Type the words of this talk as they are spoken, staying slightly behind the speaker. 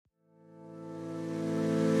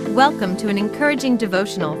Welcome to an encouraging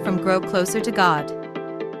devotional from Grow Closer to God.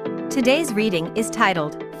 Today's reading is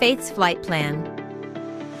titled, Faith's Flight Plan.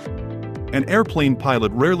 An airplane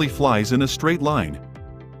pilot rarely flies in a straight line.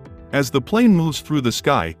 As the plane moves through the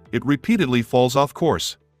sky, it repeatedly falls off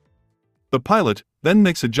course. The pilot then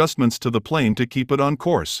makes adjustments to the plane to keep it on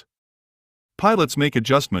course. Pilots make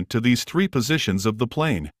adjustment to these three positions of the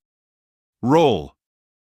plane: roll,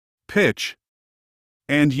 pitch,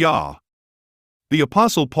 and yaw. The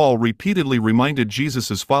Apostle Paul repeatedly reminded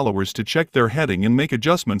Jesus' followers to check their heading and make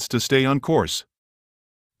adjustments to stay on course.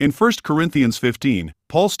 In 1 Corinthians 15,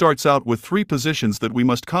 Paul starts out with three positions that we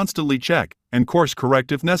must constantly check and course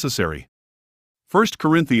correct if necessary. 1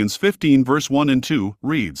 Corinthians 15 verse 1 and 2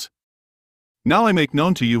 reads, "Now I make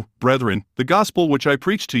known to you, brethren, the gospel which I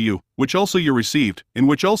preached to you, which also you received, in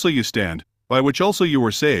which also you stand, by which also you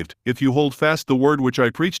were saved, if you hold fast the word which I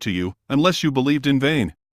preached to you, unless you believed in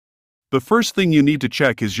vain." The first thing you need to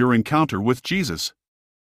check is your encounter with Jesus.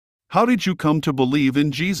 How did you come to believe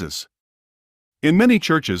in Jesus? In many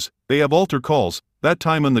churches, they have altar calls, that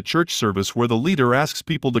time in the church service where the leader asks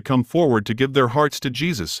people to come forward to give their hearts to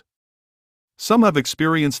Jesus. Some have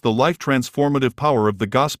experienced the life-transformative power of the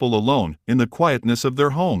gospel alone, in the quietness of their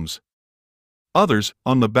homes. Others,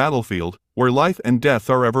 on the battlefield, where life and death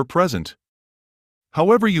are ever present.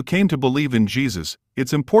 However you came to believe in Jesus,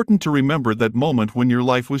 it's important to remember that moment when your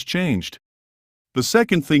life was changed. The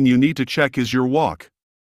second thing you need to check is your walk.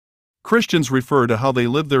 Christians refer to how they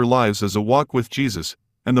live their lives as a walk with Jesus,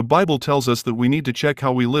 and the Bible tells us that we need to check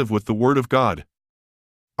how we live with the Word of God.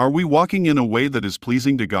 Are we walking in a way that is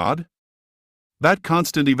pleasing to God? That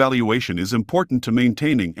constant evaluation is important to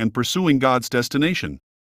maintaining and pursuing God's destination.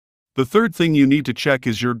 The third thing you need to check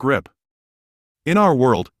is your grip. In our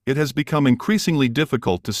world, it has become increasingly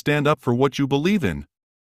difficult to stand up for what you believe in.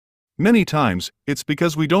 Many times, it's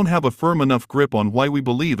because we don't have a firm enough grip on why we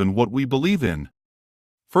believe in what we believe in.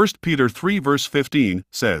 1 Peter 3 verse 15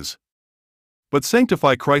 says, "But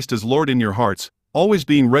sanctify Christ as Lord in your hearts, always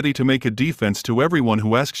being ready to make a defense to everyone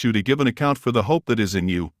who asks you to give an account for the hope that is in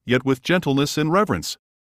you, yet with gentleness and reverence."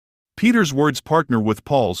 Peter's words partner with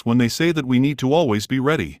Paul's when they say that we need to always be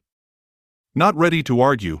ready. Not ready to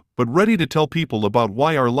argue, but ready to tell people about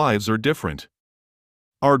why our lives are different.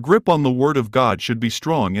 Our grip on the Word of God should be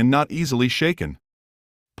strong and not easily shaken.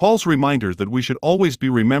 Paul's reminder that we should always be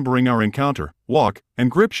remembering our encounter, walk,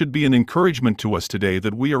 and grip should be an encouragement to us today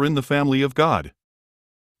that we are in the family of God.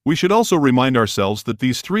 We should also remind ourselves that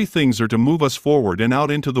these three things are to move us forward and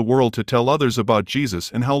out into the world to tell others about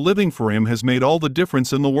Jesus and how living for Him has made all the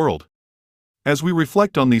difference in the world. As we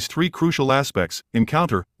reflect on these three crucial aspects,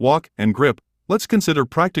 encounter, walk, and grip, let's consider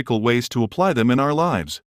practical ways to apply them in our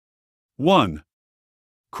lives. 1.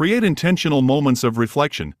 Create intentional moments of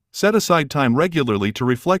reflection. Set aside time regularly to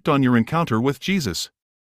reflect on your encounter with Jesus.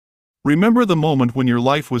 Remember the moment when your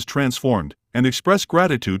life was transformed, and express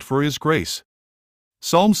gratitude for His grace.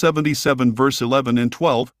 Psalm 77 verse 11 and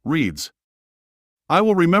 12 reads, "I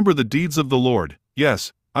will remember the deeds of the Lord,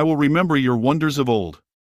 yes, I will remember your wonders of old.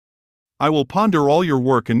 I will ponder all your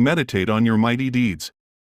work and meditate on your mighty deeds."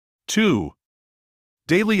 2.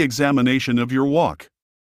 Daily examination of your walk.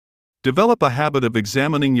 Develop a habit of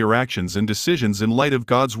examining your actions and decisions in light of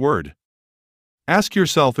God's Word. Ask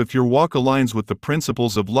yourself if your walk aligns with the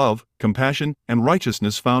principles of love, compassion, and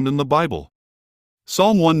righteousness found in the Bible.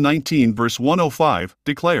 Psalm 119 verse 105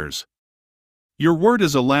 declares, "Your word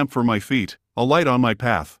is a lamp for my feet, a light on my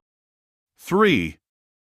path." 3.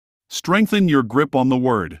 Strengthen your grip on the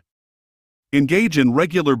Word. Engage in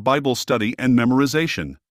regular Bible study and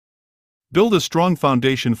memorization. Build a strong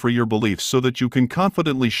foundation for your beliefs so that you can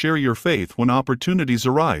confidently share your faith when opportunities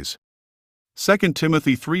arise. 2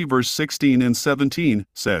 Timothy 3 verse 16 and 17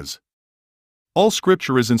 says, "All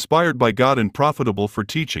Scripture is inspired by God and profitable for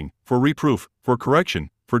teaching, for reproof, for correction,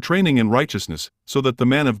 for training in righteousness, so that the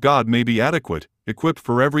man of God may be adequate, equipped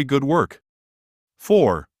for every good work."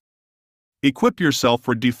 4. Equip yourself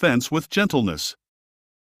for defense with gentleness.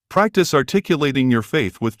 Practice articulating your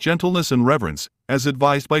faith with gentleness and reverence, as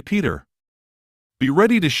advised by Peter. Be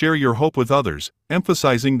ready to share your hope with others,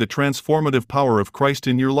 emphasizing the transformative power of Christ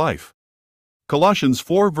in your life. Colossians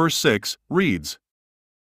 4 verse 6 reads,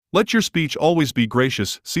 "Let your speech always be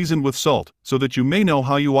gracious, seasoned with salt, so that you may know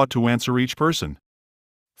how you ought to answer each person."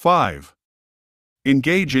 5.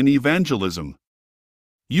 Engage in evangelism.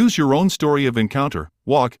 Use your own story of encounter,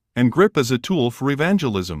 walk, and grip as a tool for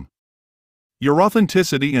evangelism. Your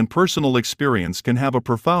authenticity and personal experience can have a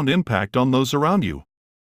profound impact on those around you.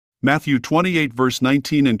 Matthew 28 verse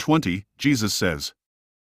 19 and 20, Jesus says,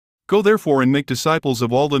 "Go therefore and make disciples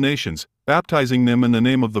of all the nations, baptizing them in the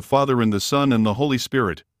name of the Father and the Son and the Holy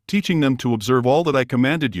Spirit, teaching them to observe all that I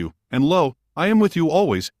commanded you, and lo, I am with you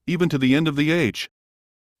always, even to the end of the age.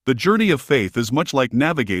 The journey of faith is much like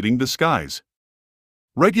navigating the skies.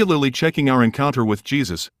 Regularly checking our encounter with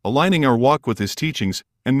Jesus, aligning our walk with His teachings,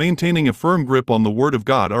 and maintaining a firm grip on the Word of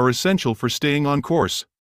God are essential for staying on course.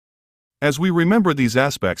 As we remember these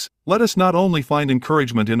aspects, let us not only find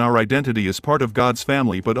encouragement in our identity as part of God's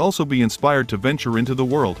family but also be inspired to venture into the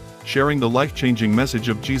world, sharing the life-changing message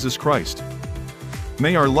of Jesus Christ.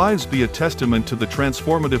 May our lives be a testament to the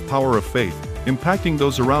transformative power of faith, impacting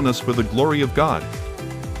those around us for the glory of God.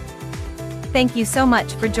 Thank you so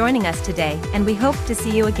much for joining us today, and we hope to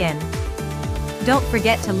see you again. Don't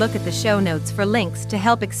forget to look at the show notes for links to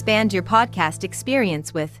help expand your podcast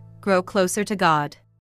experience with Grow Closer to God.